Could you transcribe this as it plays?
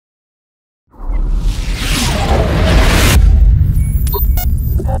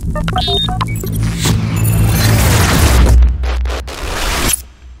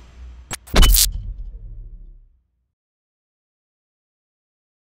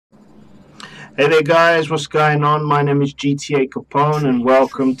Hey there guys, what's going on? My name is GTA Capone and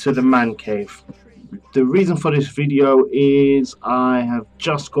welcome to the Man Cave. The reason for this video is I have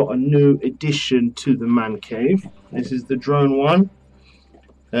just got a new addition to the Man Cave. This is the drone one.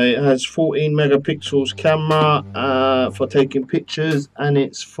 It has 14 megapixels camera for taking pictures and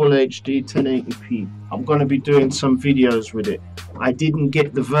it's full HD 1080p. I'm going to be doing some videos with it. I didn't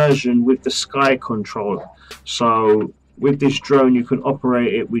get the version with the Sky controller, so with this drone you can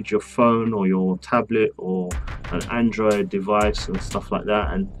operate it with your phone or your tablet or an Android device and stuff like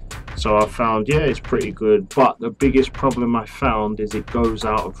that, and so I found, yeah, it's pretty good, but the biggest problem I found is it goes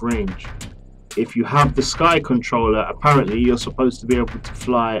out of range. If you have the Sky controller, apparently you're supposed to be able to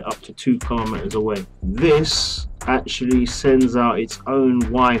fly up to 2 kilometers away. This actually sends out its own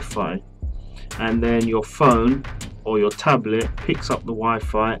Wi-Fi, and then your phone or your tablet picks up the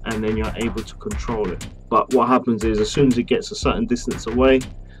Wi-Fi and then you're able to control it. But what happens is, as soon as it gets a certain distance away,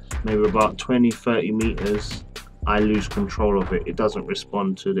 maybe about 20-30 meters, I lose control of it. It doesn't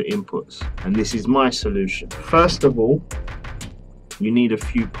respond to the inputs, and this is my solution. First of all, you need a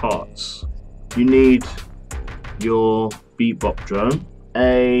few parts. You need your Bebop drone,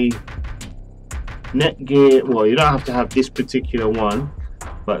 a Netgear, well, you don't have to have this particular one,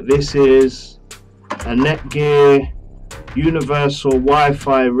 but this is a Netgear Universal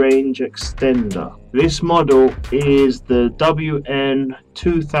Wi-Fi Range Extender. This model is the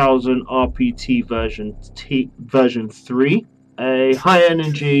WN2000 RPT version 3, a high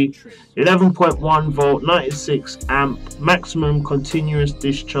energy 11.1 volt 96 amp maximum continuous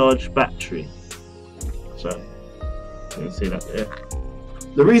discharge battery. So you can see that there.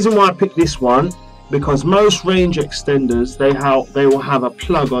 The reason why I picked this one, because most range extenders they will have a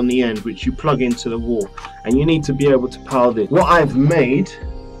plug on the end which you plug into the wall, and you need to be able to power this. What I've made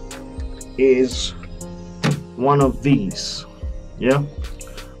is one of these. Yeah,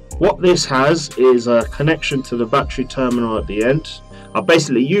 what this has is a connection to the battery terminal at the end. I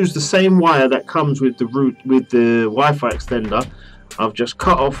basically used the same wire that comes with the Wi-Fi extender. I've just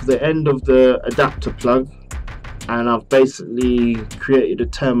cut off the end of the adapter plug, and I've basically created a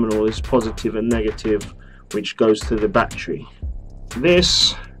terminal, is positive and negative, which goes to the battery.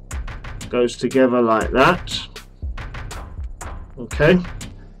 This goes together like that. Okay,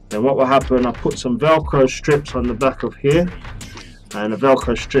 then what will happen, I put some Velcro strips on the back of here and a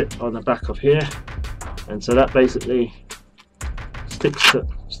Velcro strip on the back of here, and so that basically sticks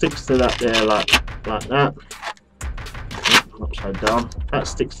to that there like that. Upside down, that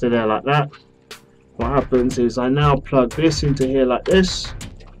sticks to there like that. What happens is I now plug this into here like this,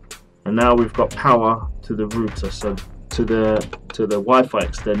 and now we've got power to the router, so to the Wi-Fi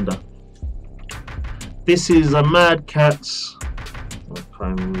extender. This is a Mad Catz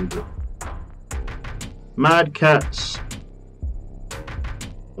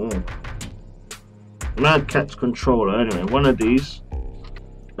controller. Anyway, one of these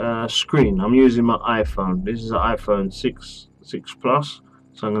screen. I'm using my iPhone. This is an iPhone 6 Plus,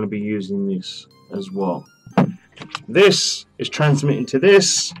 so I'm going to be using this as well. This is transmitting to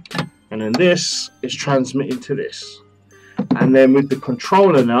this, and then this is transmitting to this. And then with the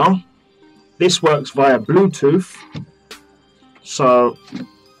controller now, this works via Bluetooth, so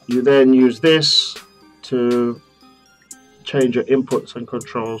you then use this to change your inputs and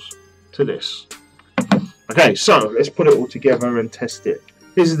controls to this. Okay, so let's put it all together and test it.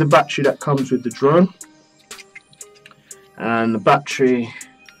 This is the battery that comes with the drone, and the battery,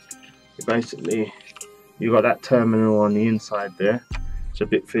 basically you got that terminal on the inside there. It's a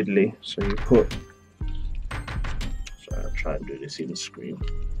bit fiddly, so you put, so I'll try and do this in the screen.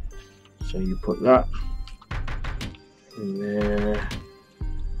 So you put that in there,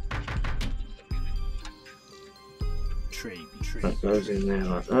 that goes in there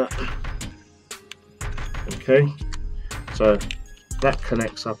like that. Okay, so that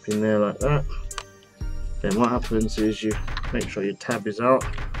connects up in there like that. Then what happens is you make sure your tab is out,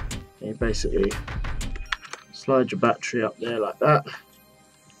 and you basically slide your battery up there like that,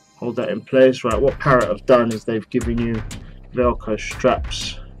 hold that in place. Right, what Parrot have done is they've given you Velcro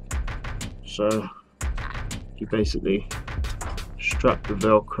straps, so you basically strap the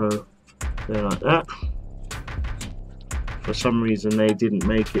Velcro there like that. For some reason they didn't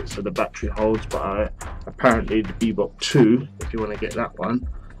make it so the battery holds, but apparently the Bebop 2, if you want to get that one,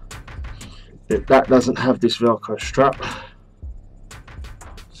 that doesn't have this Velcro strap.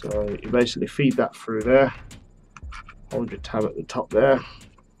 So you basically feed that through there, hold your tab at the top there,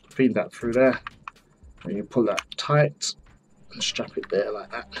 feed that through there, and you pull that tight and strap it there like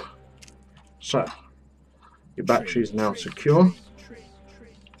that. So your battery is now secure.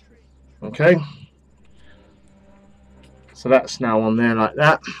 Okay, so that's now on there like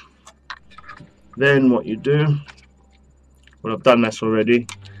that. Then what you do, well, I've done this already.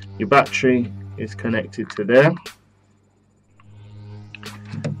 Your battery is connected to there.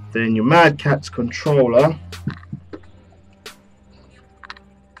 Then your Mad Catz controller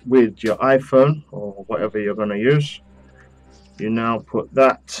with your iPhone or whatever you're going to use. You now put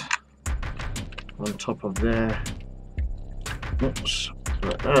that on top of there. Oops,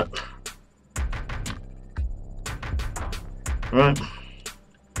 like that. Right.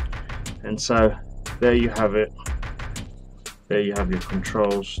 And so there you have it. There you have your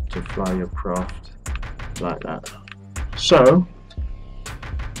controls to fly your craft like that. So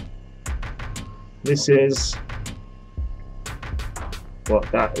this is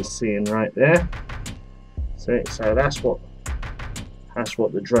what that is seeing right there. So that's what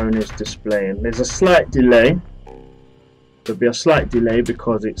the drone is displaying. There's a slight delay. There'll be a slight delay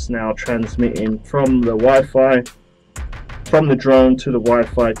because it's now transmitting from the Wi-Fi, from the drone to the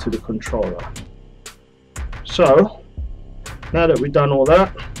Wi-Fi to the controller. So now that we've done all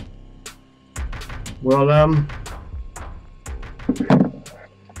that, we'll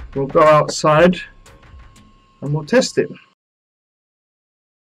go outside and we'll test it.